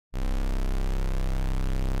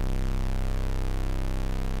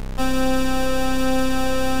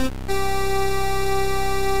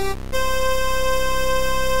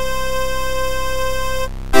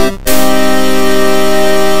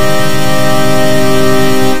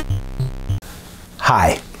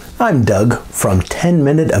I'm Doug from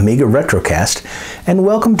 10-Minute Amiga Retrocast, and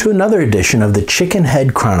welcome to another edition of the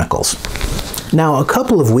Chickenhead Chronicles. Now, a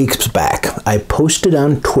couple of weeks back, I posted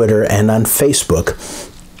on Twitter and on Facebook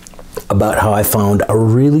about how I found a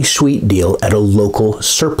really sweet deal at a local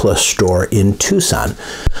surplus store in Tucson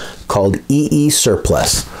called EE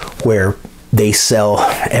Surplus, where they sell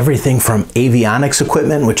everything from avionics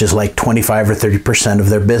equipment, which is like 25 or 30% of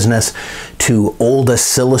their business, to old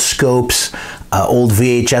oscilloscopes, old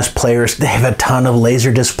VHS players. They have a ton of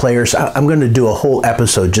Laserdisc players. I'm going to do a whole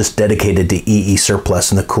episode just dedicated to EE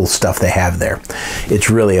Surplus and the cool stuff they have there. It's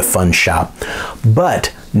really a fun shop.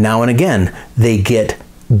 But now and again, they get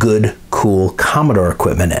good, cool Commodore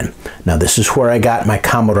equipment in. Now, this is where I got my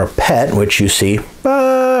Commodore PET, which you see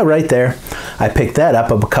right there. I picked that up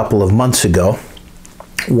a couple of months ago,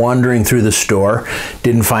 wandering through the store,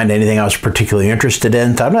 didn't find anything I was particularly interested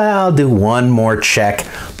in, thought, well, I'll do one more check.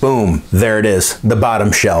 Boom, there it is, the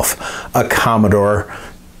bottom shelf, a Commodore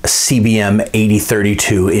CBM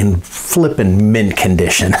 8032 in flippin' mint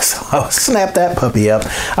condition. So I'll snap that puppy up.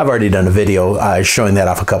 I've already done a video showing that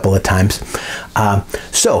off a couple of times.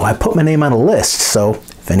 So I put my name on a list, so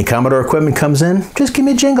if any Commodore equipment comes in, just give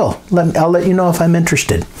me a jingle. I'll let you know if I'm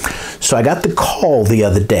interested. So I got the call the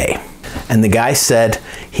other day, and the guy said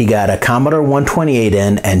he got a Commodore 128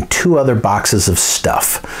 in and 2 other boxes of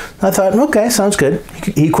stuff. I thought, okay, sounds good.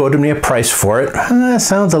 He quoted me a price for it.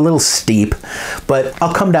 Sounds a little steep, but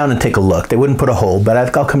I'll come down and take a look. They wouldn't put a hold, but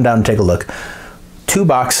I'll come down and take a look. 2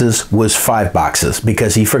 boxes was 5 boxes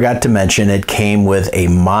because he forgot to mention it came with a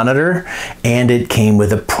monitor and it came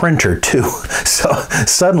with a printer too. So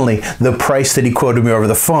suddenly the price that he quoted me over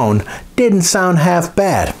the phone didn't sound half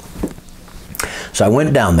bad. So I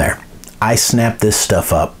went down there. I snapped this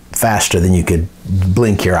stuff up faster than you could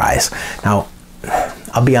blink your eyes. Now,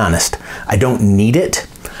 I'll be honest, I don't need it.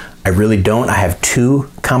 I really don't. I have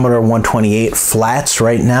 2 Commodore 128 flats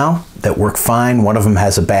right now that work fine. One of them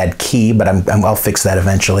has a bad key, but I'll fix that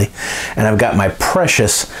eventually. And I've got my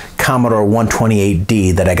precious Commodore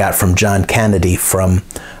 128D that I got from John Kennedy from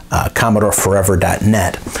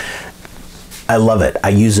CommodoreForever.net. I love it. I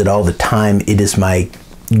use it all the time. It is my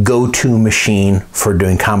go-to machine for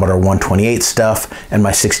doing Commodore 128 stuff, and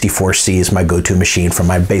my 64C is my go-to machine for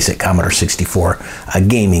my basic Commodore 64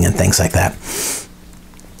 gaming and things like that.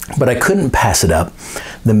 But I couldn't pass it up.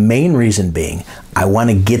 The main reason being, I want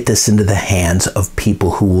to get this into the hands of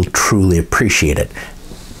people who will truly appreciate it.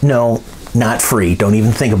 No, not free. Don't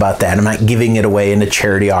even think about that. I'm not giving it away in a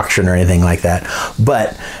charity auction or anything like that.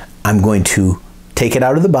 But I'm going to take it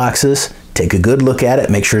out of the boxes, take a good look at it,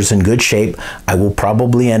 make sure it's in good shape. I will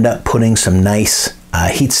probably end up putting some nice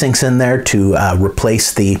heat sinks in there to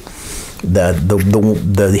replace the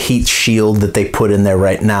heat shield that they put in there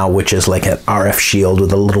right now, which is like an RF shield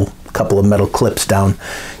with a couple of metal clips down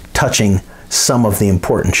touching some of the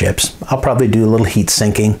important chips. I'll probably do a little heat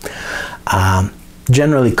sinking.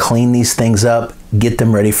 Generally clean these things up, get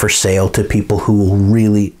them ready for sale to people who will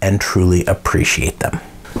really and truly appreciate them.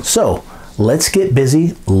 So let's get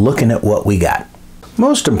busy looking at what we got.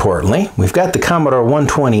 Most importantly, we've got the Commodore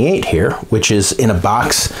 128 here, which is in a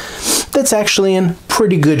box that's actually in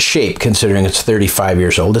pretty good shape considering it's 35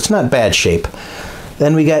 years old. It's not bad shape.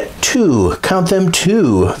 Then we got 2, count them,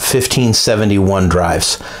 2 1571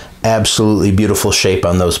 drives. Absolutely beautiful shape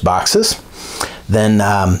on those boxes. Then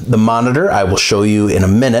the monitor, I will show you in a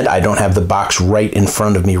minute. I don't have the box right in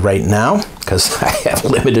front of me right now because I have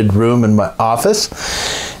limited room in my office.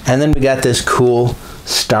 And then we got this cool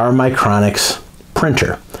Star Micronics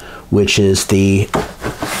printer, which is the,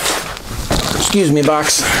 excuse me,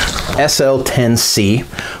 box, SL10C,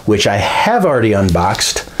 which I have already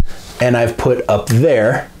unboxed and I've put up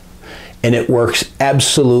there, and it works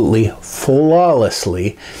absolutely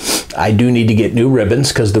flawlessly. I do need to get new ribbons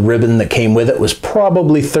because the ribbon that came with it was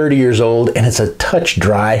probably 30 years old and it's a touch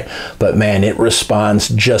dry, but man, it responds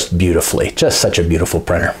just beautifully. Just such a beautiful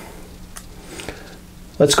printer.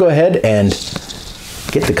 Let's go ahead and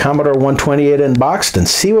get the Commodore 128 unboxed and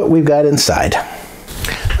see what we've got inside.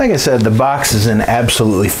 Like I said, the box is in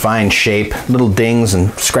absolutely fine shape. Little dings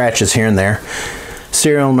and scratches here and there.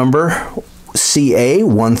 Serial number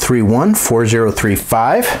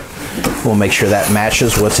CA1314035. We'll make sure that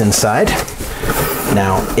matches what's inside.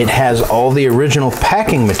 Now, it has all the original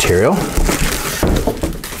packing material,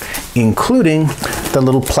 including the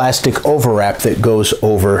little plastic overwrap that goes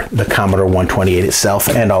over the Commodore 128 itself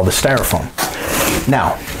and all the styrofoam.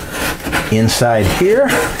 Now, inside here,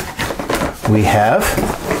 we have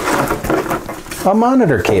a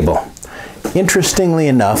monitor cable. Interestingly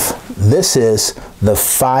enough, this is the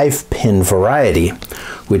 5-pin variety,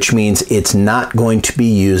 which means it's not going to be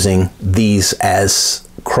using these as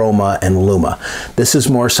Chroma, and Luma. This is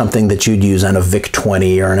more something that you'd use on a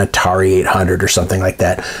VIC-20 or an Atari 800 or something like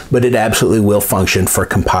that, but it absolutely will function for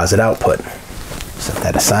composite output. Set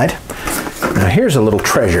that aside. Now here's a little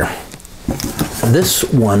treasure. This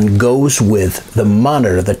one goes with the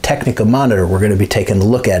monitor, the Teknika monitor we're going to be taking a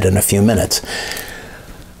look at in a few minutes.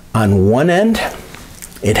 On one end,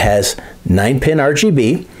 it has 9-pin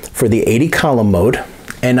RGB for the 80 column mode,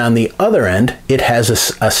 and on the other end, it has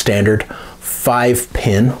a standard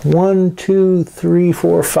 5-pin, 1, 2, 3,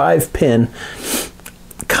 4, 5-pin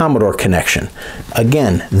Commodore connection.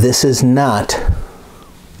 Again, this is not,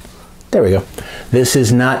 there we go. This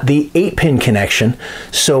is not the 8-pin connection,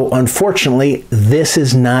 so unfortunately, this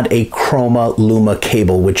is not a Chroma Luma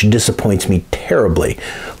cable, which disappoints me terribly.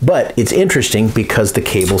 But it's interesting because the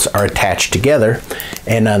cables are attached together,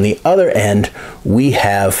 and on the other end, we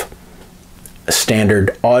have a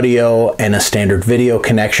standard audio and a standard video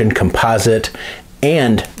connection, composite,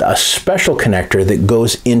 and a special connector that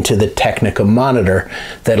goes into the Teknika monitor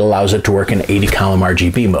that allows it to work in 80 column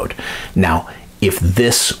RGB mode. Now, if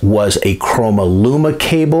this was a Chroma Luma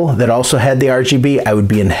cable that also had the RGB, I would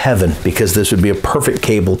be in heaven, because this would be a perfect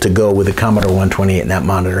cable to go with the Commodore 128 and that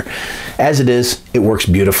monitor. As it is, it works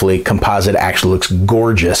beautifully. Composite actually looks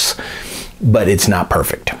gorgeous, but it's not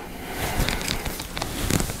perfect.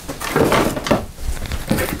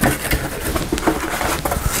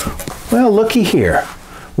 Well, looky here.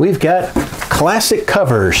 We've got classic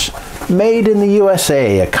covers made in the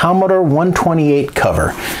USA, a Commodore 128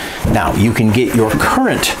 cover. Now, you can get your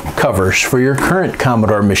current covers for your current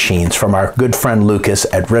Commodore machines from our good friend Lucas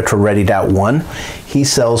at RetroReady.one. He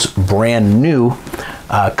sells brand new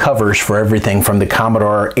covers for everything from the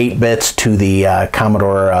Commodore 8-bits to the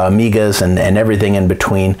Commodore Amigas and everything in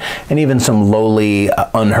between, and even some lowly,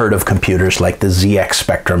 unheard of computers like the ZX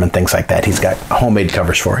Spectrum and things like that. He's got homemade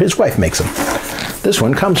covers for. His wife makes them. This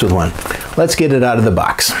one comes with one. Let's get it out of the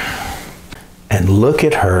box. And look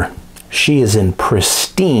at her. She is in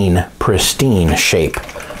pristine, pristine shape.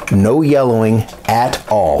 No yellowing at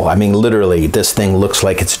all. I mean, literally, this thing looks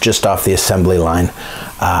like it's just off the assembly line.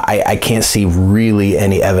 I can't see really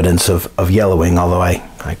any evidence of yellowing, although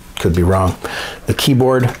I could be wrong. The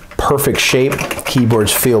keyboard, perfect shape.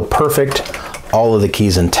 Keyboards feel perfect. All of the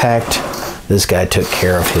keys intact. This guy took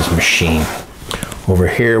care of his machine. Over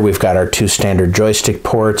here, we've got our 2 standard joystick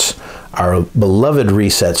ports, our beloved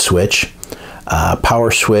reset switch,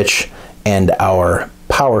 power switch, and our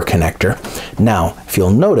power connector. Now, if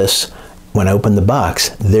you'll notice, when I opened the box,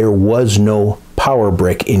 there was no power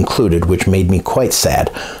brick included, which made me quite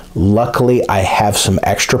sad. Luckily, I have some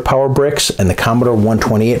extra power bricks, and the Commodore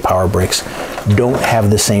 128 power bricks don't have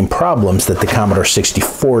the same problems that the Commodore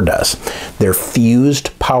 64 does. They're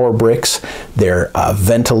fused power bricks, they're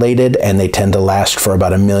ventilated, and they tend to last for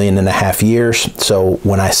about 1.5 million years. So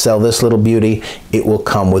when I sell this little beauty, it will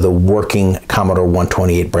come with a working Commodore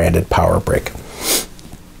 128 branded power brick.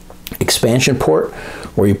 Expansion port,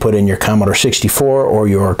 where you put in your Commodore 64 or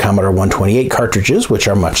your Commodore 128 cartridges, which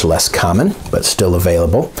are much less common, but still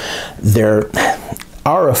available. There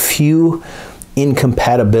are a few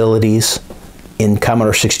incompatibilities in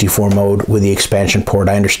Commodore 64 mode with the expansion port.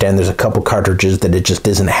 I understand there's a couple cartridges that it just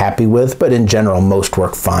isn't happy with, but in general, most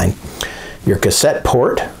work fine. Your cassette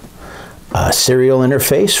port, serial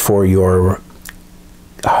interface for your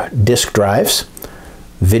disk drives,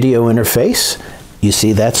 video interface. You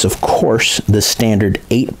see, that's of course the standard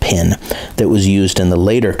 8-pin that was used in the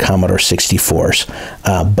later Commodore 64s,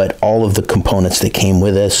 but all of the components that came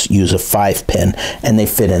with us use a 5-pin, and they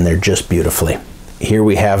fit in there just beautifully. Here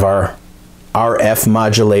we have our RF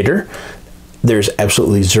modulator. There's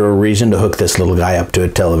absolutely zero reason to hook this little guy up to a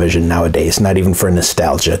television nowadays, not even for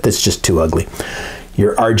nostalgia. That's just too ugly.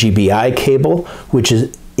 Your RGBI cable, which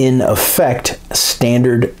is in effect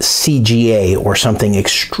standard CGA, or something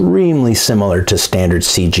extremely similar to standard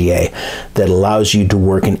CGA, that allows you to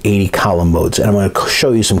work in 80 column modes. And I'm going to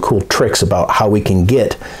show you some cool tricks about how we can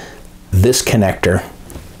get this connector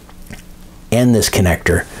and this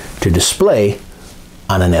connector to display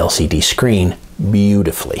on an LCD screen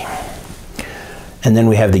beautifully. And then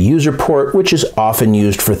we have the user port, which is often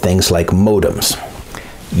used for things like modems.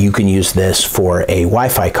 You can use this for a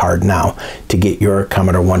Wi-Fi card now to get your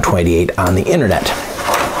Commodore 128 on the internet.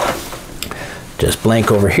 Just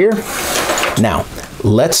blank over here. Now,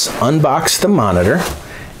 let's unbox the monitor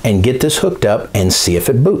and get this hooked up and see if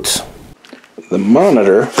it boots. The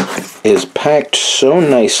monitor is packed so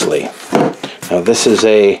nicely. Now, this is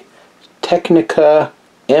a Teknika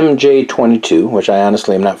MJ22, which I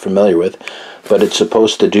honestly am not familiar with, but it's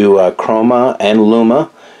supposed to do Chroma and Luma,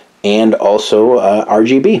 and also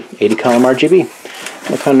RGB, 80 column RGB.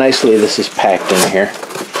 Look how nicely this is packed in here.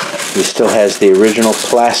 It still has the original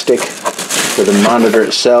plastic for the monitor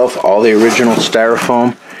itself, all the original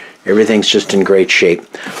styrofoam. Everything's just in great shape.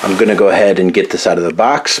 I'm going to go ahead and get this out of the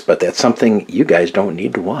box, but that's something you guys don't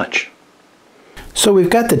need to watch. So we've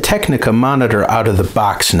got the Teknika monitor out of the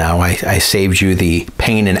box now. I saved you the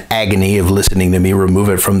pain and agony of listening to me remove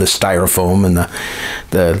it from the styrofoam and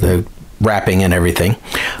the wrapping and everything.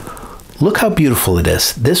 Look how beautiful it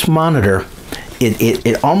is. This monitor,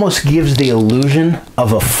 it almost gives the illusion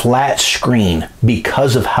of a flat screen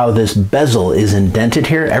because of how this bezel is indented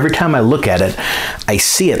here. Every time I look at it, I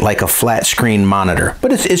see it like a flat screen monitor,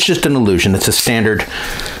 but it's just an illusion. It's a standard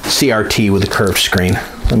CRT with a curved screen.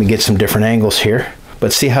 Let me get some different angles here.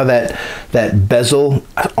 But see how that bezel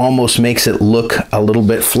almost makes it look a little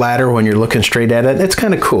bit flatter when you're looking straight at it? It's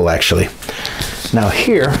kind of cool, actually. Now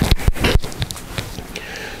here,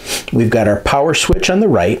 we've got our power switch on the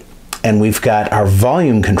right, and we've got our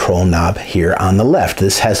volume control knob here on the left.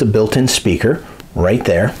 This has a built-in speaker right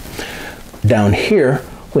there. Down here,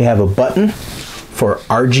 we have a button for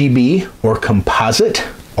RGB or composite.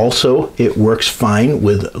 Also, it works fine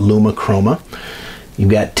with Luma Chroma. You've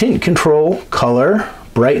got tint control, color,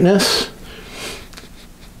 brightness,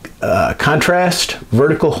 contrast,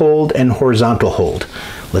 vertical hold, and horizontal hold.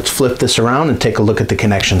 Let's flip this around and take a look at the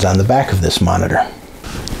connections on the back of this monitor.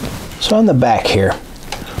 So on the back here,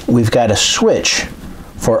 we've got a switch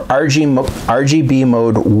for RGB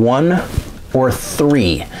mode 1 or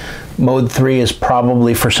 3. Mode 3 is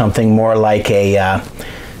probably for something more like a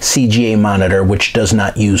CGA monitor, which does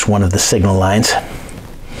not use one of the signal lines.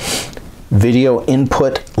 Video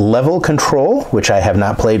input level control, which I have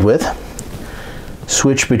not played with.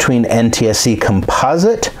 Switch between NTSC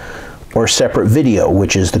composite or separate video,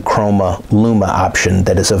 which is the Chroma Luma option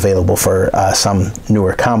that is available for some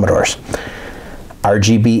newer Commodores.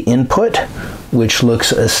 RGB input, which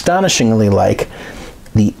looks astonishingly like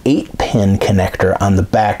the 8-pin connector on the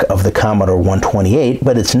back of the Commodore 128,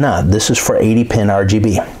 but it's not. This is for 80-pin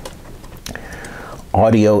RGB.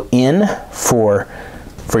 Audio in for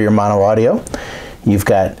your mono audio. You've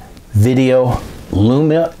got video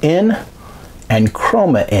Luma in and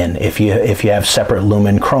Chroma in if you have separate Luma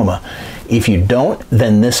and Chroma. If you don't,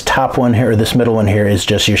 then this top one here, or this middle one here, is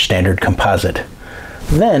just your standard composite.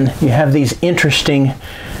 Then you have these interesting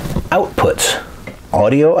outputs.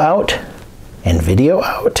 Audio out and video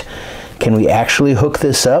out. Can we actually hook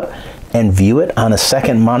this up and view it on a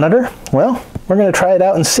second monitor? Well, we're going to try it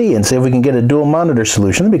out and see if we can get a dual monitor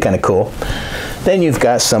solution. That'd be kind of cool. Then you've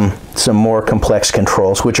got some more complex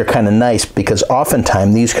controls, which are kind of nice because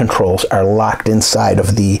oftentimes these controls are locked inside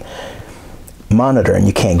of the monitor and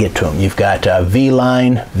you can't get to them. You've got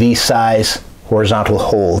V-line, V-size, horizontal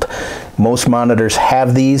hold. Most monitors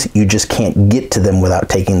have these. You just can't get to them without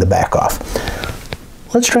taking the back off.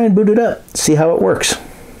 Let's try and boot it up, see how it works.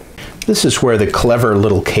 This is where the clever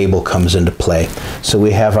little cable comes into play. So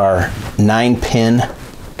we have our 9-pin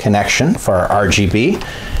connection for our RGB,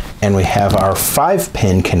 and we have our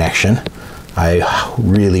 5-pin connection. I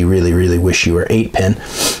really wish you were 8-pin.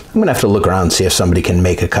 I'm gonna have to look around and see if somebody can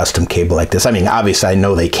make a custom cable like this. I mean, obviously I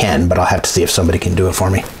know they can, but I'll have to see if somebody can do it for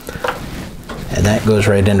me. And that goes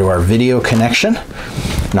right into our video connection.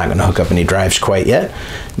 I'm not gonna hook up any drives quite yet.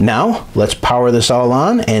 Now, let's power this all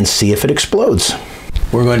on and see if it explodes.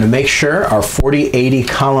 We're going to make sure our 4080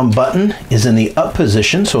 column button is in the up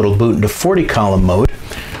position, so it'll boot into 40 column mode.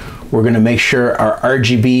 We're going to make sure our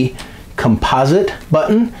RGB composite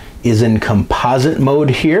button is in composite mode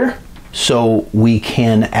here, so we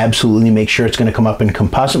can absolutely make sure it's going to come up in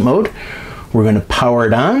composite mode. We're going to power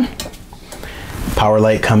it on. Power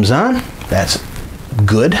light comes on. That's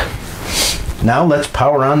good. Now let's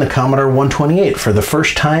power on the Commodore 128 for the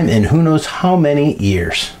first time in who knows how many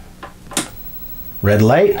years. Red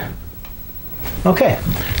light. Okay,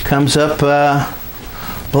 comes up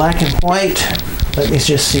black and white. Let me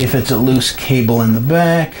just see if it's a loose cable in the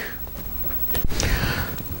back.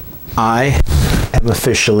 I am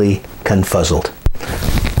officially confuzzled.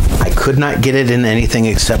 I could not get it in anything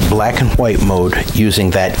except black and white mode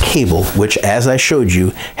using that cable, which, as I showed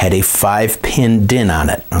you, had a 5-pin DIN on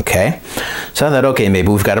it, okay? So I thought, okay, maybe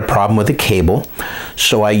we've got a problem with the cable.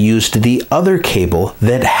 So I used the other cable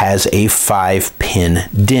that has a 5-pin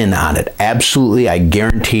DIN on it. Absolutely, I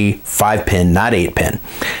guarantee 5-pin, not 8-pin.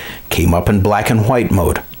 Came up in black and white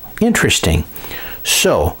mode. Interesting.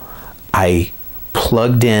 So I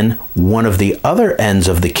plugged in one of the other ends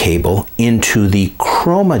of the cable into the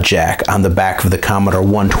Chroma jack on the back of the Commodore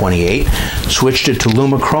 128, switched it to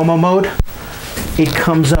Luma Chroma mode. It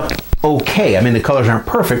comes up okay. I mean, the colors aren't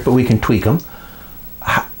perfect, but we can tweak them.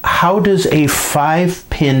 How does a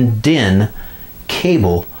 5-pin DIN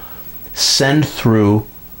cable send through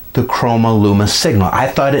the Chroma Luma signal. I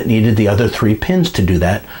thought it needed the other 3 pins to do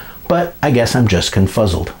that, but I guess I'm just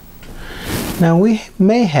confuzzled. Now we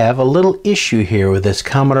may have a little issue here with this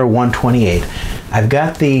Commodore 128. I've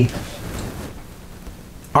got the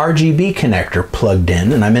RGB connector plugged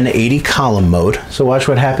in and I'm in 80 column mode, so watch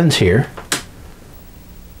what happens here.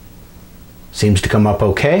 Seems to come up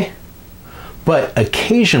okay, but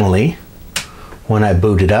occasionally when I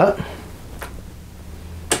boot it up,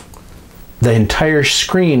 the entire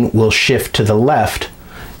screen will shift to the left,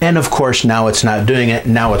 and of course now it's not doing it.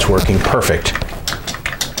 Now it's working perfect.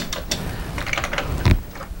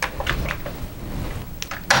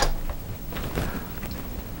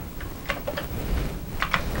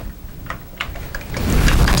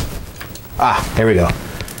 Ah, there we go.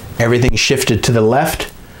 Everything shifted to the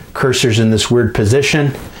left. Cursor's in this weird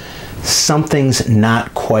position. Something's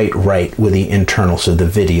not quite right with the internals of the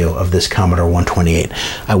video of this Commodore 128.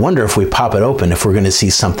 I wonder if we pop it open if we're going to see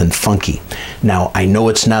something funky. Now, I know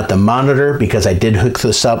it's not the monitor because I did hook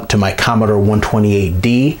this up to my Commodore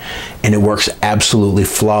 128D and it works absolutely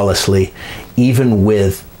flawlessly, even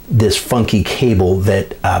with this funky cable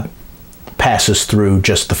that passes through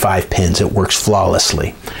just the 5 pins. It works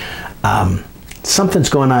flawlessly. Something's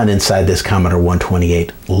going on inside this Commodore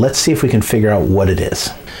 128. Let's see if we can figure out what it is.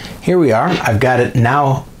 Here we are. I've got it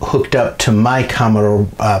now hooked up to my Commodore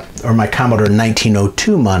my Commodore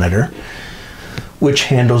 1902 monitor, which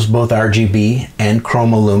handles both RGB and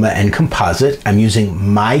Chroma, Luma, and Composite. I'm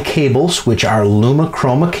using my cables, which are Luma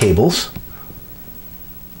Chroma cables.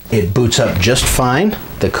 It boots up just fine.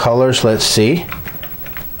 The colors, let's see.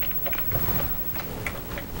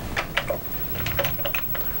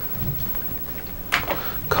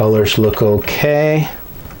 Colors look okay.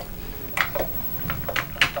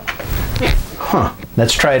 Huh,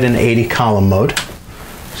 let's try it in 80 column mode.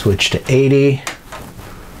 Switch to 80,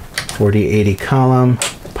 4080 column,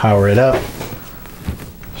 power it up.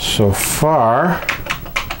 So far,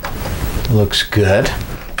 looks good.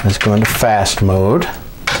 Let's go into fast mode.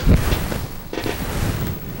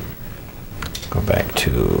 Go back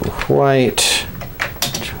to white.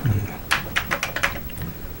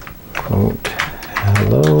 Quote,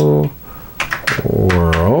 hello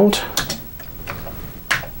world.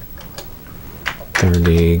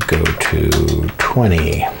 30, go to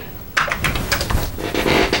 20.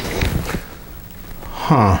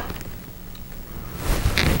 Huh.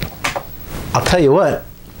 I'll tell you what,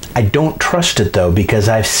 I don't trust it though, because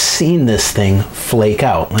I've seen this thing flake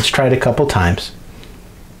out. Let's try it a couple times.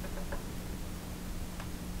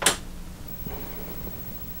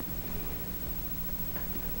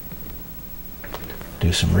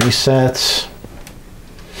 Do some resets.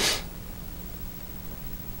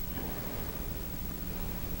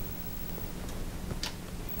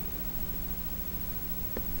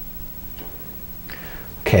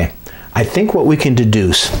 Okay, I think what we can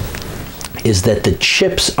deduce is that the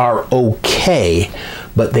chips are okay,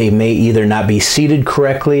 but they may either not be seated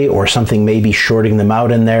correctly or something may be shorting them out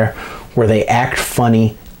in there where they act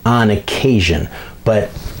funny on occasion. But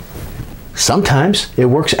sometimes it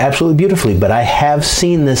works absolutely beautifully, but I have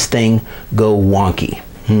seen this thing go wonky.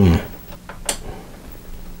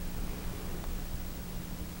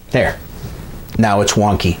 There. Now it's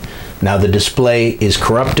wonky. Now the display is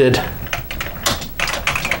corrupted.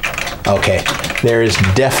 Okay, there is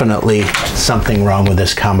definitely something wrong with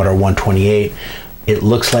this Commodore 128. It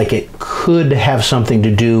looks like it could have something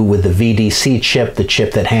to do with the VDC chip, the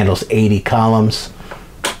chip that handles 80 columns.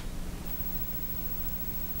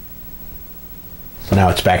 Now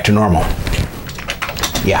it's back to normal.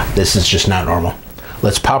 Yeah, this is just not normal.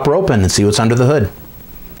 Let's pop her open and see what's under the hood.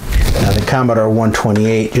 Now the Commodore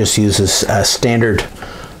 128 just uses standard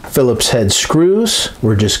Phillips head screws.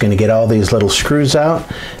 We're just going to get all these little screws out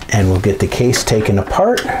and we'll get the case taken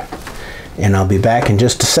apart. And I'll be back in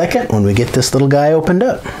just a second when we get this little guy opened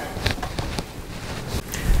up.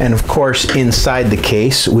 And of course, inside the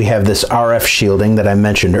case, we have this RF shielding that I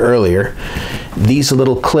mentioned earlier. These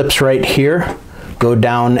little clips right here go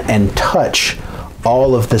down and touch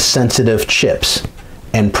all of the sensitive chips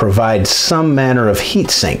and provide some manner of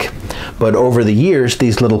heat sink. But over the years,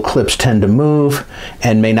 these little clips tend to move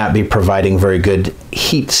and may not be providing very good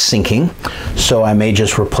heat sinking. So I may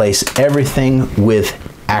just replace everything with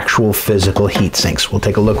actual physical heat sinks. We'll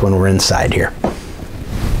take a look when we're inside here.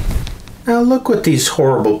 Now look what these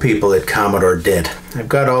horrible people at Commodore did. I've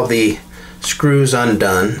got all the screws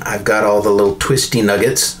undone. I've got all the little twisty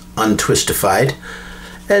nuggets untwistified.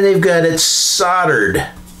 And they've got it soldered.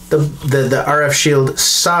 The RF shield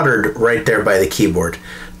soldered right there by the keyboard.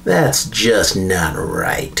 That's just not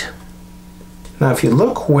right. Now if you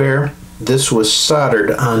look where this was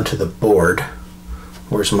soldered onto the board.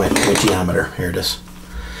 Where's my pointiometer? Here it is.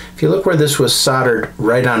 If you look where this was soldered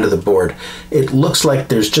right onto the board, it looks like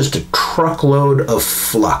there's just a truckload of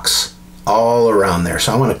flux all around there.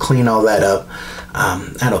 So I want to clean all that up.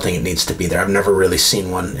 I don't think it needs to be there. I've never really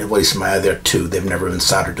seen one, at least in my other two. They've never been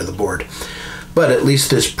soldered to the board. But at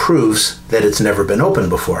least this proves that it's never been opened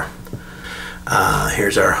before.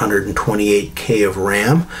 Here's our 128K of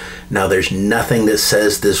RAM. Now there's nothing that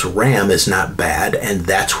says this RAM is not bad, and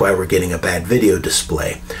that's why we're getting a bad video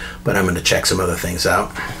display. But I'm going to check some other things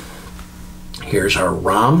out. Here's our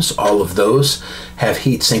ROMs. All of those have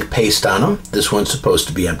heatsink paste on them. This one's supposed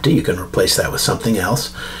to be empty. You can replace that with something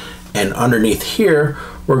else. And underneath here,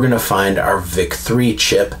 we're going to find our VIC-3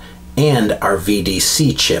 chip and our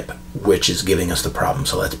VDC chip, which is giving us the problem.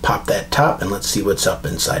 So let's pop that top and let's see what's up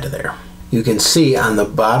inside of there. You can see on the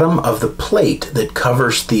bottom of the plate that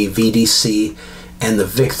covers the VDC and the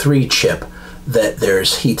VIC-3 chip that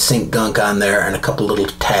there's heatsink gunk on there and a couple little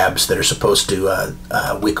tabs that are supposed to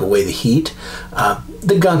wick away the heat.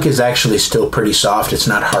 The gunk is actually still pretty soft. It's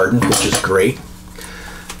not hardened, which is great.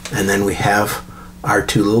 And then we have our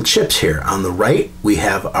two little chips here. On the right, we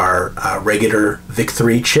have our regular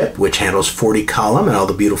VIC-3 chip, which handles 40 column and all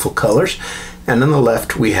the beautiful colors. And on the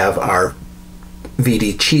left, we have our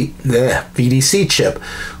VDC chip,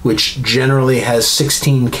 which generally has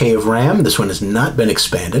 16K of RAM. This one has not been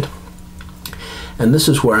expanded. And this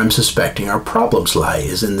is where I'm suspecting our problems lie,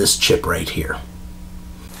 is in this chip right here.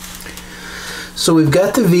 So we've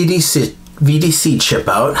got the VDC chip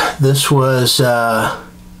out. This was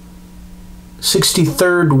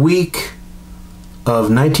 63rd week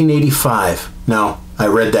of 1985. Now, I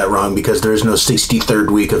read that wrong because there is no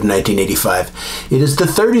 63rd week of 1985. It is the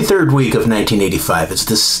 33rd week of 1985. It's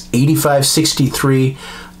this 8563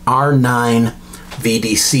 R9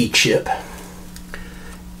 VDC chip.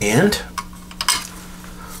 And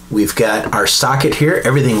we've got our socket here.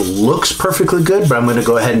 Everything looks perfectly good, but I'm going to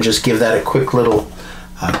go ahead and just give that a quick little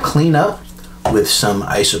clean up with some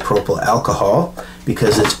isopropyl alcohol,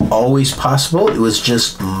 because it's always possible it was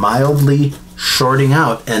just mildly shorting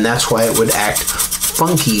out, and that's why it would act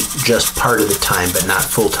funky just part of the time, but not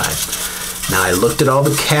full time. Now I looked at all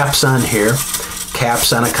the caps on here.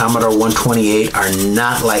 Caps on a Commodore 128 are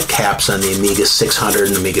not like caps on the Amiga 600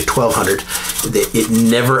 and Amiga 1200. It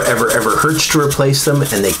never ever hurts to replace them,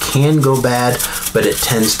 and they can go bad, but it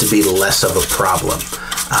tends to be less of a problem.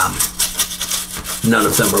 None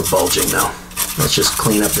of them are bulging though. Let's just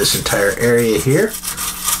clean up this entire area here.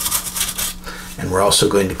 And we're also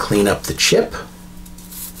going to clean up the chip.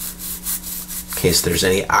 In case there's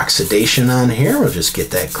any oxidation on here, we'll just get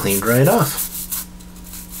that cleaned right off.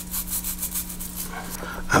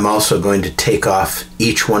 I'm also going to take off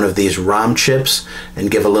each one of these ROM chips and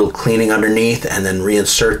give a little cleaning underneath and then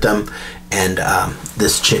reinsert them. And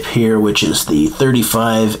this chip here, which is the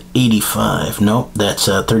 3585, nope, that's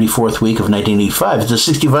 34th week of 1985. It's a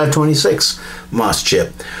 6526 MOS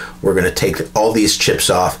chip. We're going to take all these chips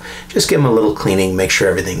off, just give them a little cleaning, make sure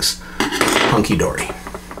everything's hunky-dory.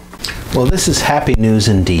 Well, this is happy news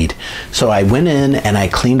indeed. So I went in and I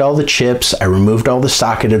cleaned all the chips, I removed all the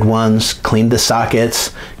socketed ones, cleaned the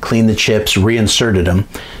sockets, cleaned the chips, reinserted them.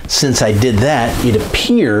 Since I did that, it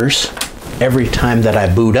appears every time that I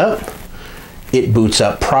boot up, it boots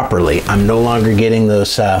up properly. I'm no longer getting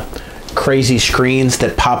those crazy screens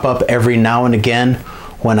that pop up every now and again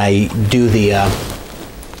when I do the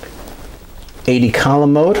 80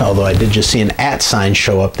 column mode, although I did just see an @ sign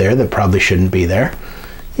show up there that probably shouldn't be there.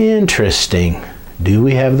 Interesting. Do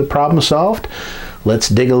we have the problem solved? Let's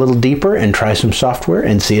dig a little deeper and try some software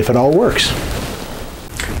and see if it all works.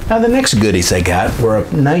 Now the next goodies I got were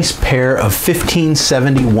a nice pair of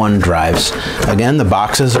 1571 drives. Again, the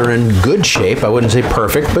boxes are in good shape. I wouldn't say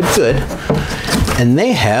perfect, but good. And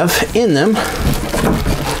they have in them,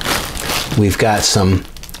 we've got some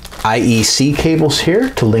IEC cables here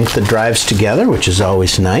to link the drives together, which is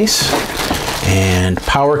always nice. And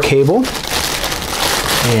power cable.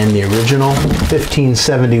 And the original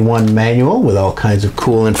 1571 manual with all kinds of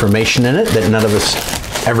cool information in it that none of us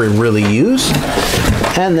ever really use.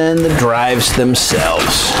 And then the drives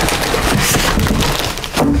themselves.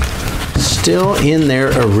 Still in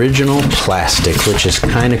their original plastic, which is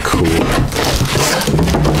kind of cool.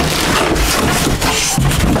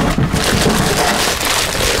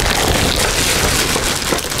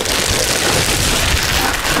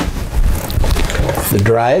 The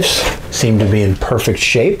drives seem to be in perfect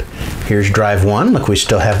shape. Here's drive 1. Look, we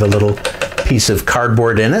still have the little piece of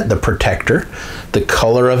cardboard in it, the protector. The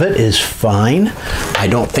color of it is fine. I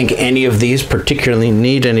don't think any of these particularly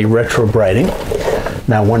need any retro brighting.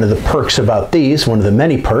 Now, one of the perks about these, one of the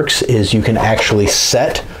many perks, is you can actually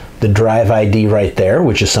set the drive ID right there,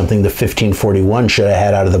 which is something the 1541 should have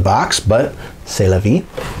had out of the box, but c'est la vie.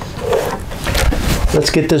 Let's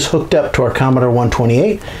get this hooked up to our Commodore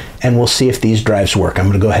 128 and we'll see if these drives work. I'm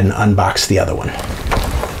going to go ahead and unbox the other one.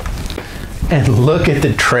 And look at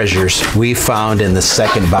the treasures we found in the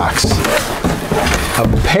second box. A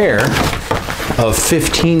pair of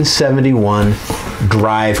 1571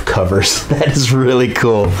 drive covers. That is really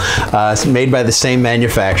cool. It's made by the same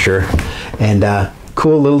manufacturer, and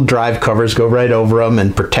cool little drive covers go right over them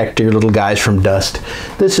and protect your little guys from dust.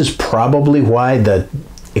 This is probably why the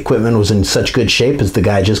equipment was in such good shape, as the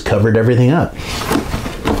guy just covered everything up.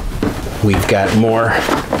 We've got more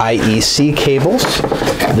IEC cables.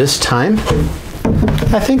 This time,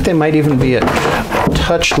 I think they might even be a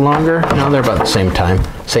touch longer. No, they're about the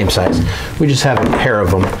same size. We just have a pair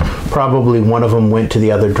of them. Probably one of them went to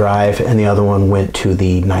the other drive and the other one went to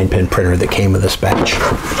the 9-pin printer that came with this batch.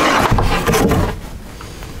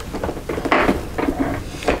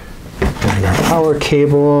 And our power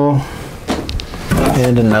cable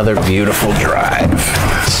and another beautiful drive,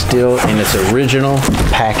 still in its original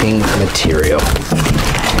packing material.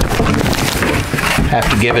 Have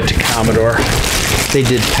to give it to Commodore. They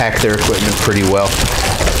did pack their equipment pretty well.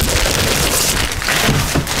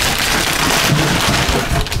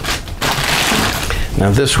 Now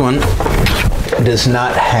this one does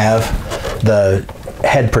not have the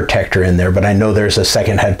head protector in there, but I know there's a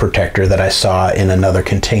second head protector that I saw in another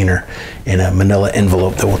container in a manila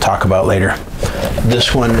envelope that we'll talk about later.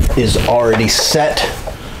 This one is already set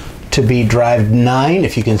to be drive 9.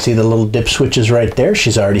 If you can see the little dip switches right there,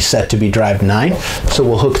 she's already set to be drive 9. So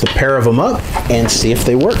we'll hook the pair of them up and see if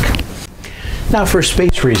they work. Now, for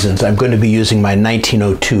space reasons, I'm going to be using my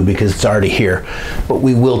 1902 because it's already here, but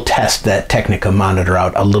we will test that Teknika monitor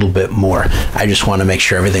out a little bit more. I just want to make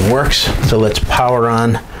sure everything works. So let's power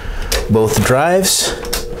on both drives.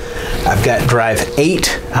 I've got drive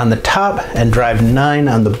 8 on the top and drive 9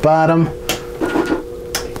 on the bottom.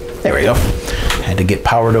 There we go. Had to get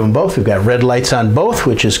power to them both. We've got red lights on both,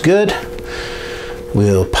 which is good.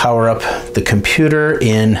 We'll power up the computer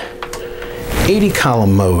in 80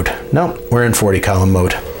 column mode. No, we're in 40 column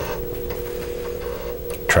mode.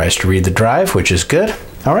 Tries to read the drive, which is good.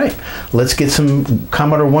 All right, let's get some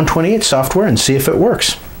Commodore 128 software and see if it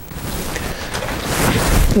works.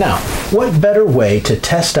 Now, what better way to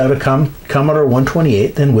test out a Commodore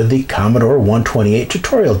 128 than with the Commodore 128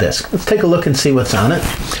 tutorial disc? Let's take a look and see what's on it.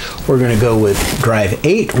 We're going to go with drive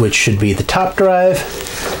 8, which should be the top drive.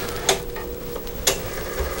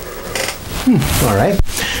 All right.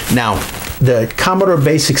 Now, the Commodore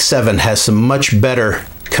Basic 7 has some much better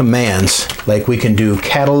commands, like we can do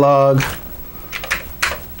catalog,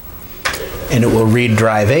 and it will read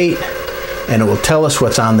drive 8, and it will tell us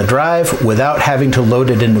what's on the drive without having to load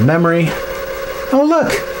it into memory. Oh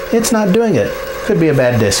look, it's not doing it. Could be a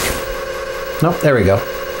bad disk. Nope, there we go.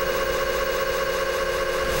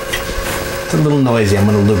 It's a little noisy. I'm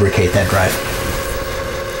going to lubricate that drive.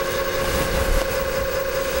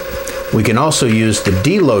 We can also use the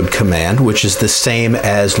deload command, which is the same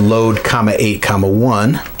as load, 8,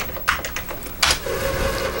 1.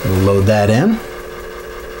 We'll load that in.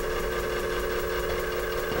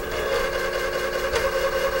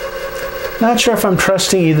 Not sure if I'm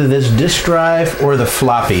trusting either this disk drive or the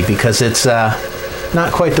floppy because it's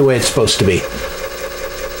not quite the way it's supposed to be.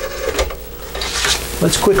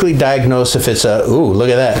 Let's quickly diagnose if it's a, ooh, look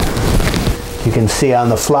at that. You can see on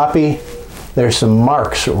the floppy, there's some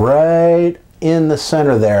marks right in the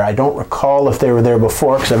center there. I don't recall if they were there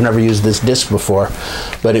before because I've never used this disk before,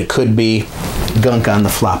 but it could be gunk on the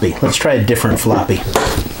floppy. Let's try a different floppy.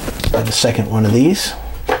 Got a second one of these.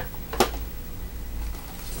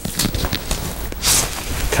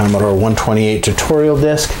 Commodore 128 tutorial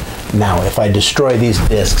disk. Now, if I destroy these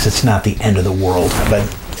disks, it's not the end of the world, but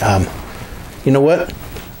you know what?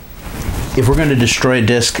 If we're going to destroy a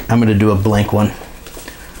disk, I'm going to do a blank one.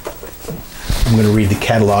 I'm going to read the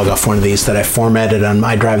catalog off one of these that I formatted on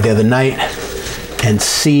my drive the other night and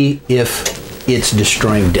see if it's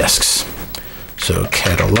destroying disks. So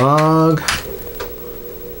catalog.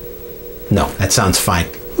 No, that sounds fine.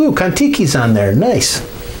 Ooh, Kontiki's on there. Nice.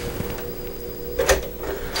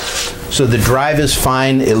 So the drive is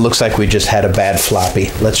fine. It looks like we just had a bad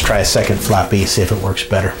floppy. Let's try a second floppy, see if it works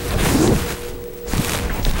better.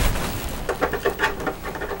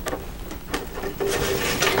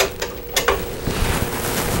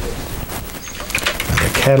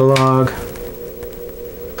 Catalog.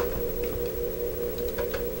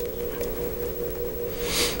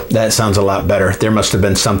 That sounds a lot better. There must have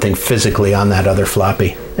been something physically on that other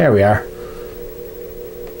floppy. There we are.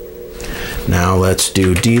 Now let's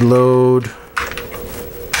do deload.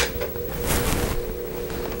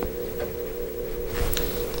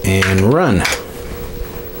 And run.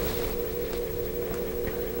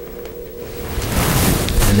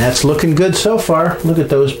 And that's looking good so far. Look at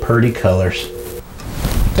those pretty colors.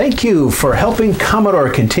 Thank you for helping Commodore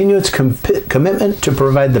continue its commitment to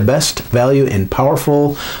provide the best value in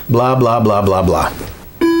powerful blah blah blah blah blah.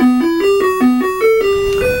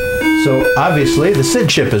 So obviously the SID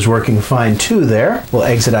chip is working fine too there. We'll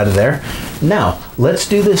exit out of there. Now let's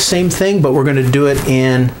do this same thing, but we're going to do it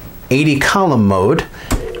in 80 column mode.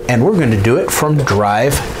 And we're going to do it from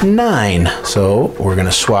drive 9. So we're going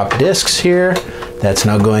to swap disks here. That's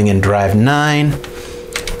now going in drive 9.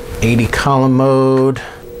 80 column mode.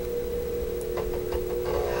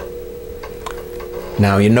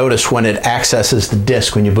 Now you notice when it accesses the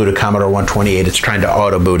disk when you boot a Commodore 128, it's trying to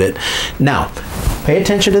auto boot it. Now, pay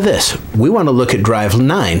attention to this. We want to look at drive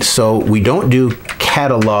 9. So we don't do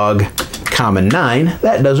catalog, comma 9.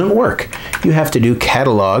 That doesn't work. You have to do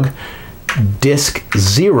catalog disk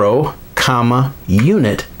 0, comma,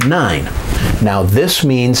 unit 9. Now this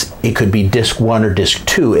means it could be disk 1 or disk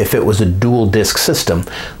 2 if it was a dual disk system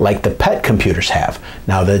like the PET computers have.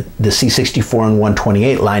 Now the C64 and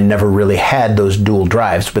 128 line never really had those dual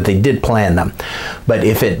drives, but they did plan them. But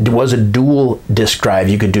if it was a dual disk drive,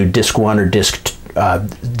 you could do disk 1 or disk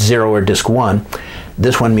 0 or disk 1.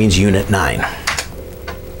 This one means unit 9.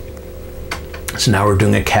 So now we're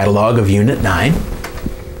doing a catalog of unit 9.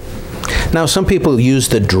 Now some people use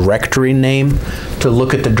the directory name to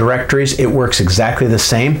look at the directories. It works exactly the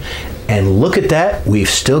same. And look at that, we've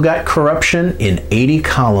still got corruption in 80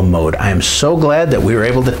 column mode. I am so glad that we were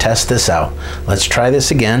able to test this out. Let's try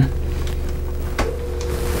this again.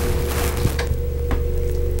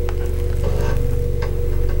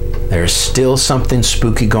 There's still something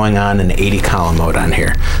spooky going on in 80 column mode on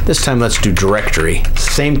here. This time let's do directory.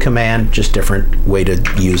 Same command, just different way to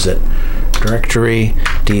use it. Directory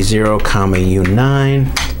D0, comma U9.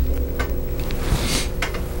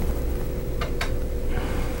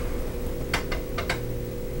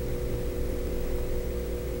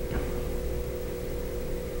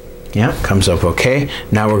 Yeah, comes up okay.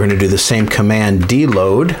 Now we're going to do the same command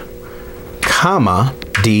deload, comma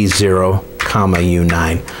D0, comma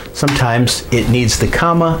U9. Sometimes it needs the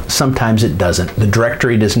comma, sometimes it doesn't. The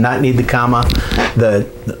directory does not need the comma. The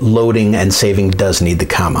loading and saving does need the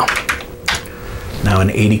comma. Now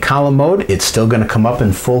in 80 column mode, it's still going to come up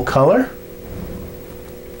in full color.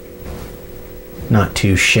 Not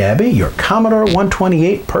too shabby. Your Commodore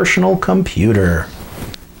 128 personal computer.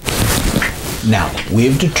 Now, we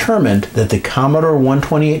have determined that the Commodore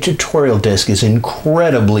 128 tutorial disc is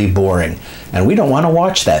incredibly boring, and we don't want to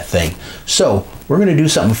watch that thing. So, we're going to do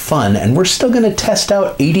something fun, and we're still going to test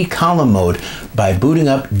out 80 column mode by booting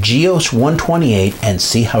up GEOS 128 and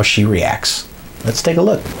see how she reacts. Let's take a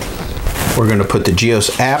look. We're going to put the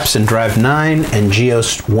GEOS apps in drive 9 and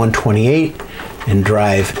GEOS 128 in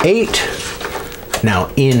drive 8.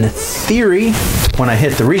 Now, in theory, when I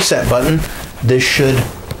hit the reset button, this should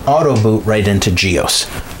auto boot right into GEOS.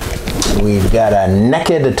 We've got a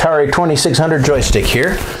naked Atari 2600 joystick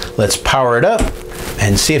here. Let's power it up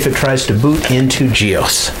and see if it tries to boot into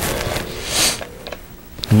GEOS.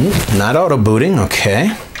 Not auto booting,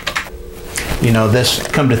 okay. You know, this,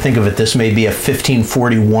 come to think of it, this may be a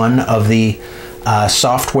 1541 of the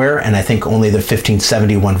software, and I think only the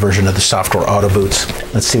 1571 version of the software auto boots.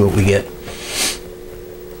 Let's see what we get.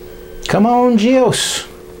 Come on, GEOS.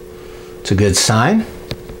 It's a good sign.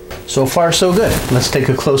 So far, so good. Let's take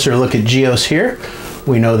a closer look at GEOS here.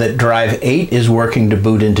 We know that drive 8 is working to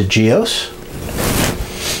boot into GEOS.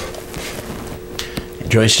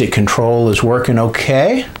 Joystick control is working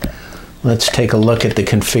okay. Let's take a look at the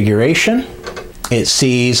configuration. It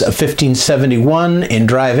sees a 1571 in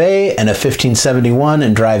drive A and a 1571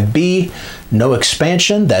 in drive B. No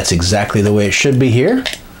expansion. That's exactly the way it should be here.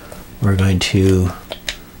 We're going to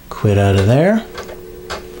quit out of there.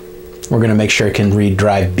 We're going to make sure it can read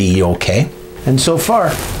drive B okay. And so far,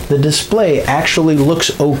 the display actually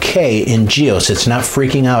looks okay in GEOS. It's not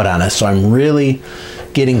freaking out on us, so I'm really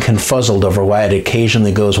getting confuzzled over why it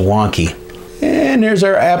occasionally goes wonky. And there's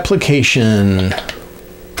our application.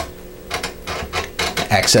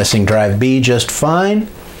 Accessing drive B just fine.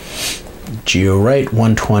 GeoWrite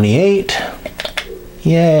 128.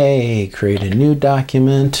 Yay, create a new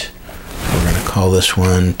document. We're going to call this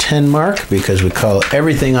one 10 mark because we call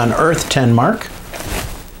everything on Earth 10 mark.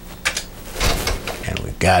 And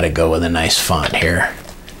we got to go with a nice font here.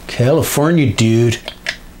 California, dude.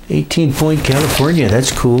 18-point California,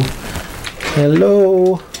 that's cool.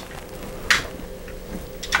 Hello.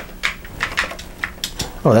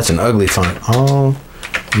 Oh, that's an ugly font. All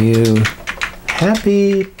you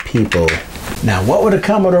happy people. Now, what would a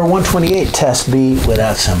Commodore 128 test be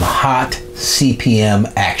without some hot CP/M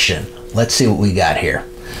action? Let's see what we got here.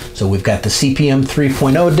 So we've got the CP/M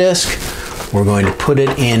 3.0 disk. We're going to put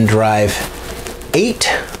it in drive 8.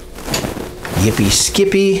 Yippee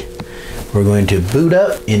skippy. We're going to boot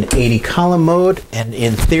up in 80 column mode, and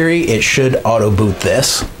in theory, it should auto boot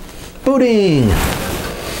this. Booting!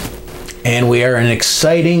 And we are in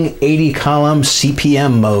exciting 80 column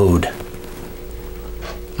CP/M mode.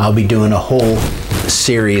 I'll be doing a whole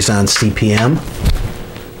series on CP/M.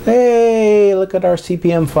 Hey, look at our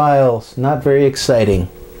CP/M files. Not very exciting.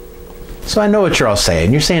 So I know what you're all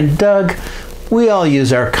saying. You're saying, Doug, we all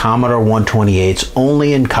use our Commodore 128s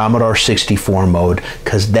only in Commodore 64 mode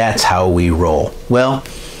because that's how we roll. Well,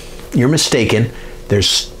 you're mistaken.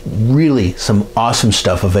 There's really some awesome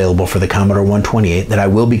stuff available for the Commodore 128 that I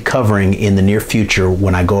will be covering in the near future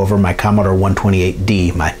when I go over my Commodore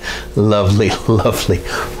 128D, my lovely, lovely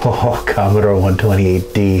Commodore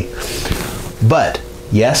 128D. But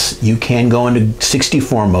yes, you can go into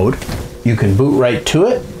 64 mode. You can boot right to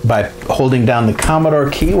it by holding down the Commodore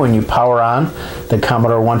key when you power on the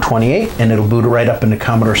Commodore 128, and it'll boot it right up into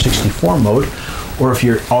Commodore 64 mode. Or if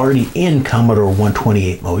you're already in Commodore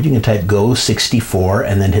 128 mode, you can type Go 64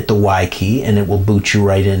 and then hit the Y key, and it will boot you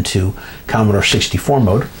right into Commodore 64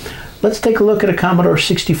 mode. Let's take a look at a Commodore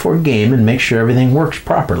 64 game and make sure everything works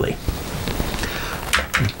properly.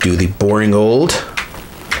 Do the boring old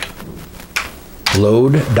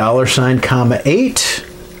load $8.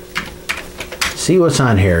 See what's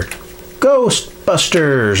on here.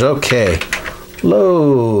 Ghostbusters. Okay.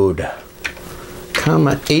 Load.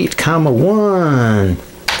 $8,1.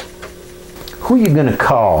 Who are you gonna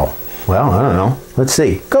call? Well, I don't know. Let's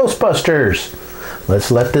see. Ghostbusters.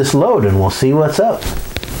 Let's let this load and we'll see what's up.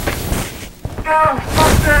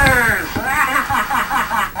 Ghostbusters!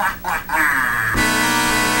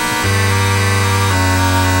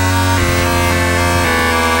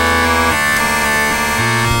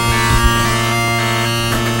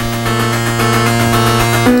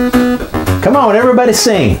 Come on, everybody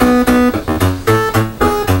sing.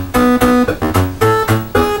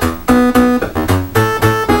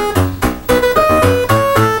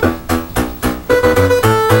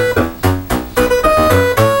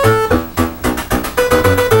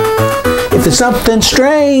 If there's something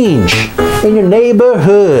strange in your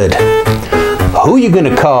neighborhood, who you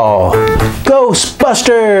gonna call?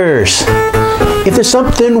 Ghostbusters! If there's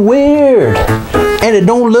something weird and it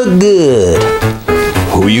don't look good,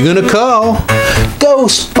 who you gonna call?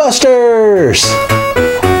 Ghostbusters!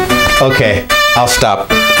 Okay, I'll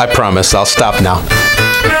stop. I promise, I'll stop now.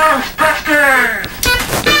 Ghostbusters!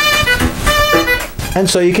 And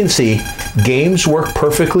so you can see, games work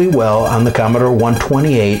perfectly well on the Commodore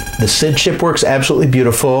 128. The SID chip works absolutely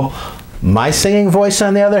beautiful. My singing voice,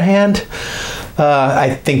 on the other hand,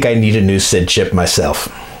 I think I need a new SID chip myself.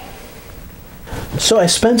 So I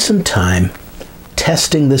spent some time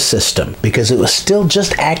testing the system because it was still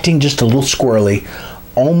just acting just a little squirrely,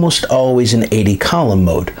 almost always in 80 column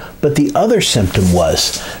mode. But the other symptom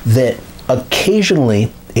was that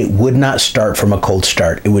occasionally it would not start from a cold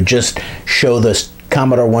start. It would just show this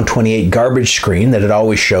Commodore 128 garbage screen that it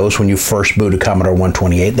always shows when you first boot a Commodore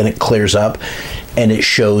 128. Then it clears up and it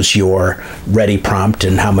shows your ready prompt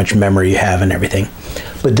and how much memory you have and everything.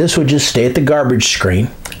 But this would just stay at the garbage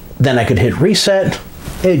screen. Then I could hit reset.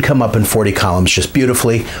 It'd come up in 40 columns just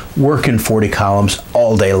beautifully, work in 40 columns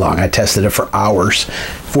all day long. I tested it for hours.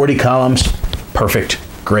 40 columns, perfect,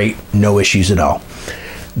 great, no issues at all.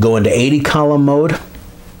 Go into 80 column mode,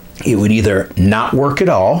 it would either not work at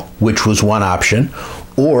all, which was one option,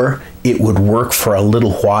 or it would work for a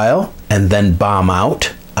little while and then bomb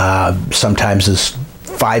out. Sometimes it's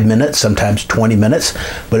 5 minutes, sometimes 20 minutes,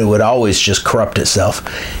 but it would always just corrupt itself.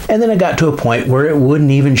 And then it got to a point where it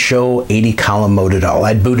wouldn't even show 80 column mode at all.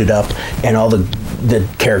 I'd boot it up and all the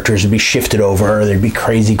characters would be shifted over, or there'd be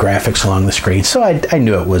crazy graphics along the screen. So I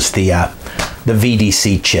knew it was the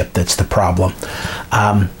VDC chip that's the problem.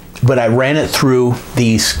 But I ran it through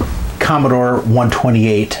these Commodore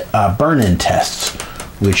 128 burn-in tests,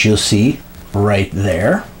 which you'll see right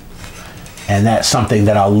there. And that's something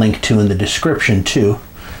that I'll link to in the description too.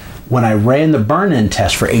 When I ran the burn-in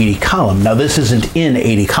test for 80 column, now this isn't in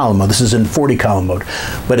 80 column mode, this is in 40 column mode,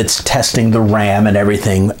 but it's testing the RAM and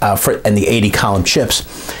everything and the 80 column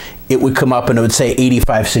chips. It would come up and it would say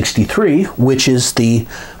 8563, which is the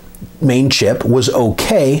main chip, was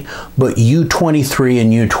okay, but U23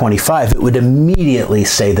 and U25, it would immediately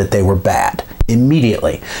say that they were bad.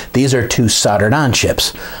 Immediately. These are two soldered on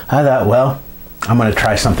chips. I thought, well, I'm going to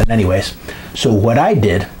try something anyways. So what I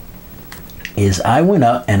did is I went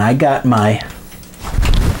up and I got my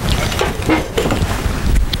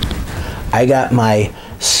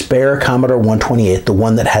spare Commodore 128, the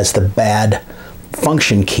one that has the bad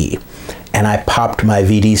function key, and I popped my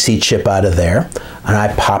VDC chip out of there and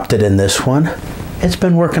I popped it in this one. It's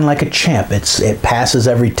been working like a champ. It passes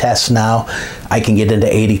every test now. I can get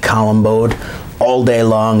into 80 column mode all day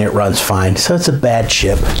long. It runs fine. So it's a bad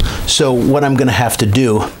chip. So what I'm going to have to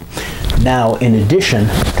do now, in addition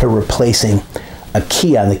to replacing a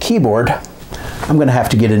key on the keyboard, I'm going to have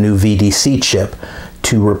to get a new VDC chip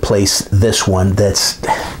to replace this one that's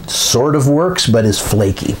sort of works but is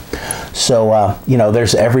flaky. So you know,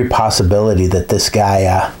 there's every possibility that this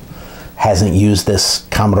guy hasn't used this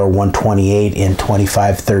Commodore 128 in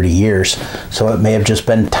 25-30 years, so it may have just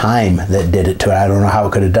been time that did it to it. I don't know how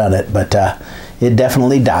it could have done it, but it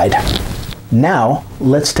definitely died. Now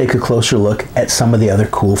let's take a closer look at some of the other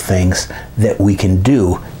cool things that we can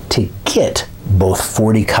do to get both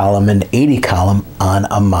 40 column and 80 column on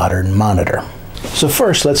a modern monitor. So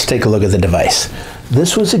first, let's take a look at the device.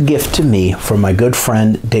 This was a gift to me from my good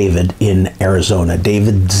friend David in Arizona.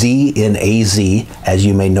 David Z in AZ, as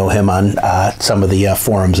you may know him on some of the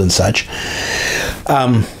forums and such.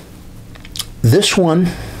 This one,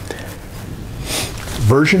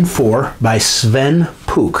 version 4 by Sven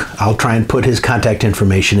Puk. I'll try and put his contact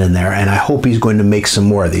information in there, and I hope he's going to make some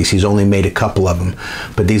more of these. He's only made a couple of them,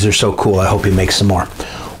 but these are so cool, I hope he makes some more.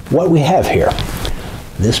 What we have here,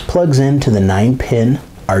 this plugs into the 9-pin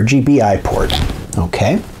RGBI port.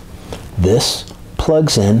 Okay, this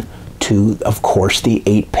plugs in to, of course, the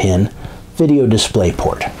 8-pin video display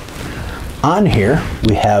port. On here,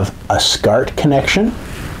 we have a SCART connection.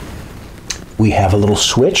 We have a little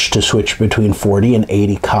switch to switch between 40 and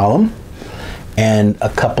 80 column, and a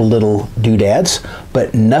couple little doodads,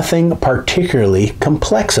 but nothing particularly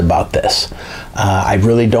complex about this. I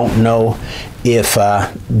really don't know if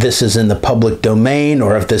this is in the public domain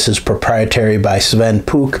or if this is proprietary by Sven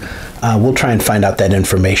Puk. We'll try and find out that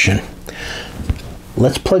information.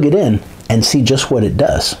 Let's plug it in and see just what it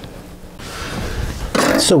does.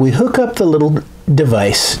 So we hook up the little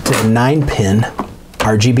device to the 9-pin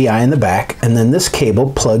RGBI in the back, and then this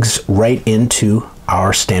cable plugs right into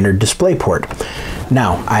our standard display port.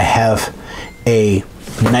 Now I have a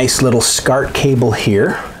nice little SCART cable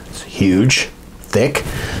here. It's huge, thick,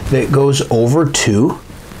 that goes over to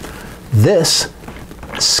this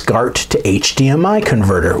SCART to HDMI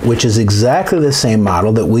converter, which is exactly the same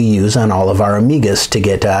model that we use on all of our Amigas to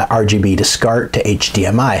get RGB to SCART to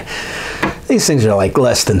HDMI. These things are like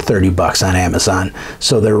less than 30 bucks on Amazon,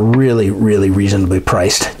 so they're really, really reasonably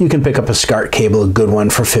priced. You can pick up a SCART cable, a good one,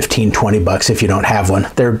 for 15, 20 bucks if you don't have one.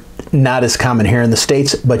 They're not as common here in the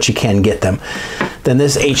States, but you can get them. Then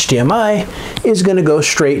this HDMI is going to go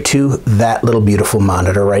straight to that little beautiful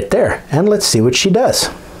monitor right there. And let's see what she does.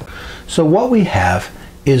 So what we have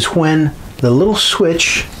is when the little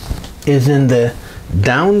switch is in the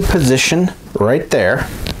down position right there,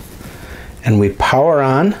 and we power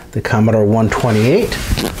on the Commodore 128.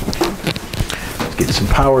 Let's get some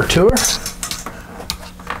power to her.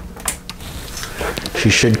 She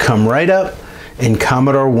should come right up in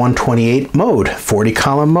Commodore 128 mode, 40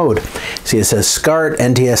 column mode. See, it says SCART,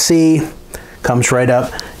 NTSC, comes right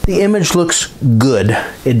up. The image looks good.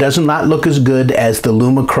 It does not look as good as the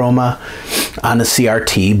Luma Chroma on a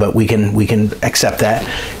CRT, but we can accept that.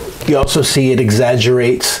 You also see it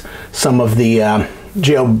exaggerates some of the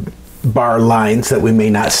jail bar lines that we may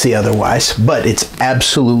not see otherwise, but it's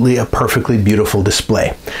absolutely a perfectly beautiful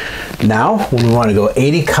display. Now, when we want to go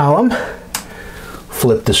 80 column,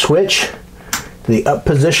 flip the switch to the up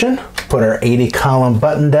position, put our 80 column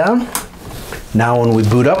button down. Now when we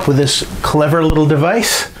boot up with this clever little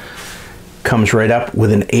device, comes right up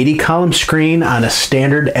with an 80 column screen on a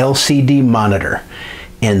standard LCD monitor.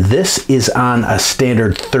 And this is on a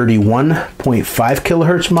standard 31.5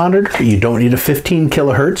 kilohertz monitor. You don't need a 15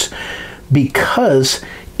 kilohertz because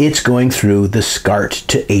it's going through the SCART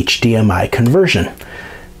to HDMI conversion.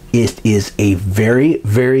 It is a very,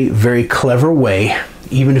 very, very clever way.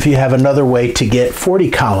 Even if you have another way to get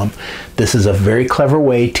 40 column, this is a very clever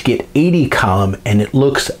way to get 80 column, and it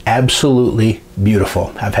looks absolutely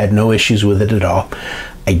beautiful. I've had no issues with it at all.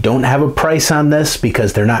 I don't have a price on this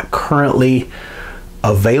because they're not currently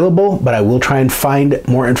available, but I will try and find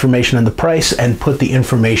more information on the price and put the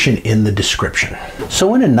information in the description.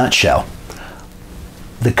 So in a nutshell,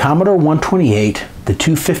 the Commodore 128, the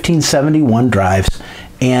two 1571 drives,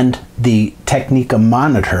 and the Teknika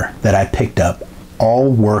monitor that I picked up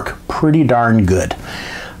all work pretty darn good.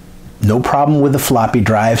 No problem with the floppy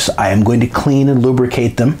drives. I am going to clean and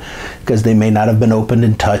lubricate them because they may not have been opened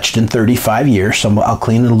and touched in 35 years. So I'll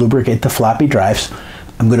clean and lubricate the floppy drives.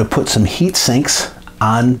 I'm going to put some heat sinks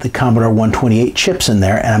on the Commodore 128 chips in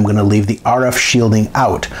there, and I'm going to leave the RF shielding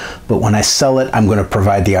out. But when I sell it, I'm going to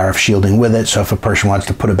provide the RF shielding with it. So if a person wants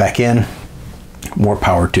to put it back in, more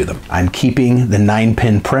power to them. I'm keeping the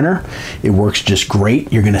 9-pin printer. It works just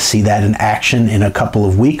great. You're going to see that in action in a couple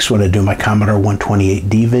of weeks when I do my Commodore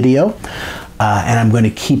 128D video. And I'm going to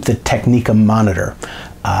keep the Teknika monitor.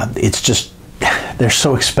 It's just, they're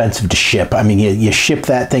so expensive to ship. I mean, you ship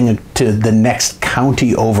that thing to the next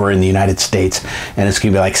county over in the United States, and it's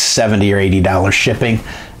going to be like $70 or $80 shipping.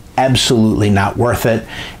 Absolutely not worth it.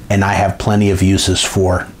 And I have plenty of uses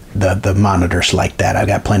for the monitors like that. I've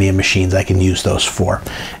got plenty of machines I can use those for.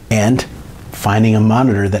 And finding a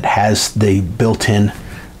monitor that has the built-in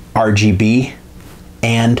RGB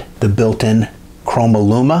and the built-in Chroma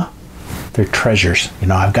Luma, they're treasures. You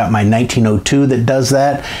know, I've got my 1902 that does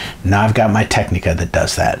that. Now I've got my Teknika that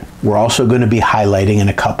does that. We're also going to be highlighting in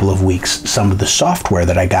a couple of weeks some of the software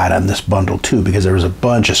that I got on this bundle too, because there was a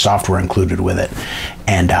bunch of software included with it.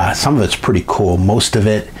 And some of it's pretty cool. Most of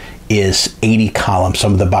it is 80 column.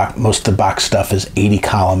 Most of the box stuff is 80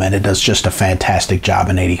 column, and it does just a fantastic job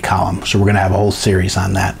in 80 column. So we're going to have a whole series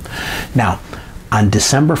on that. Now, on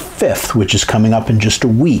December 5th, which is coming up in just a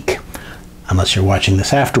week, unless you're watching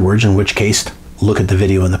this afterwards, in which case, look at the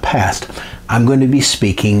video in the past, I'm going to be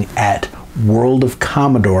speaking at World of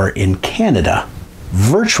Commodore in Canada,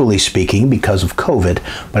 virtually speaking because of COVID,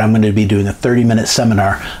 but I'm going to be doing a 30-minute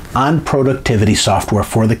seminar on productivity software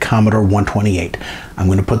for the Commodore 128. I'm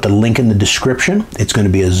going to put the link in the description. It's going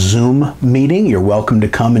to be a Zoom meeting. You're welcome to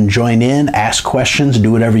come and join in, ask questions,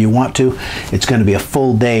 do whatever you want to. It's going to be a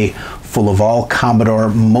full day full of all Commodore,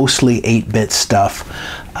 mostly 8-bit stuff.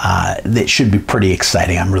 That should be pretty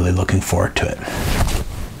exciting. I'm really looking forward to it.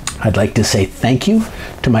 I'd like to say thank you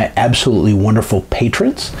to my absolutely wonderful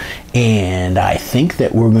patrons, and I think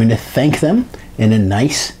that we're going to thank them in a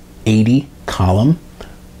nice 80-column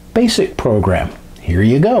basic program. Here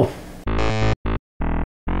you go.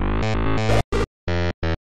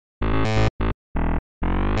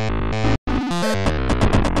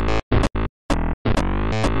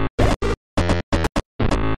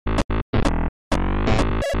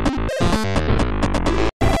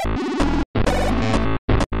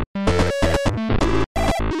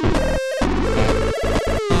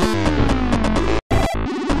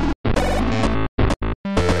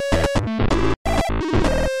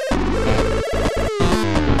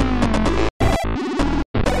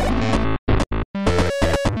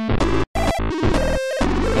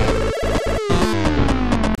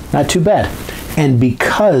 Not too bad. And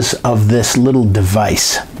because of this little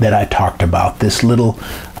device that I talked about, this little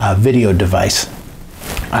video device,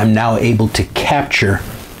 I'm now able to capture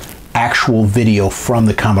actual video from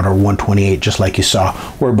the Commodore 128, just like you saw,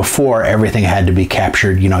 where before everything had to be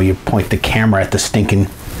captured. You know, you point the camera at the stinking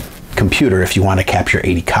computer if you want to capture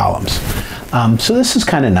 80 columns. So this is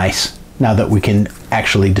kind of nice now that we can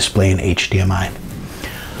actually display an HDMI.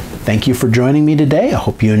 Thank you for joining me today. I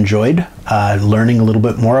hope you enjoyed learning a little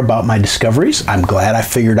bit more about my discoveries. I'm glad I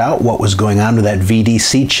figured out what was going on with that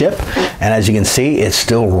VDC chip. And as you can see, it's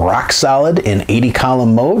still rock solid in 80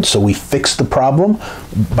 column mode. So we fixed the problem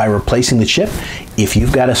by replacing the chip. If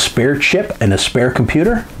you've got a spare chip and a spare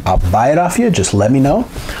computer, I'll buy it off you. Just let me know.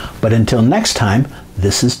 But until next time,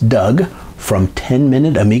 this is Doug from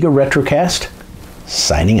 10-Minute Amiga Retrocast,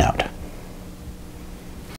 signing out.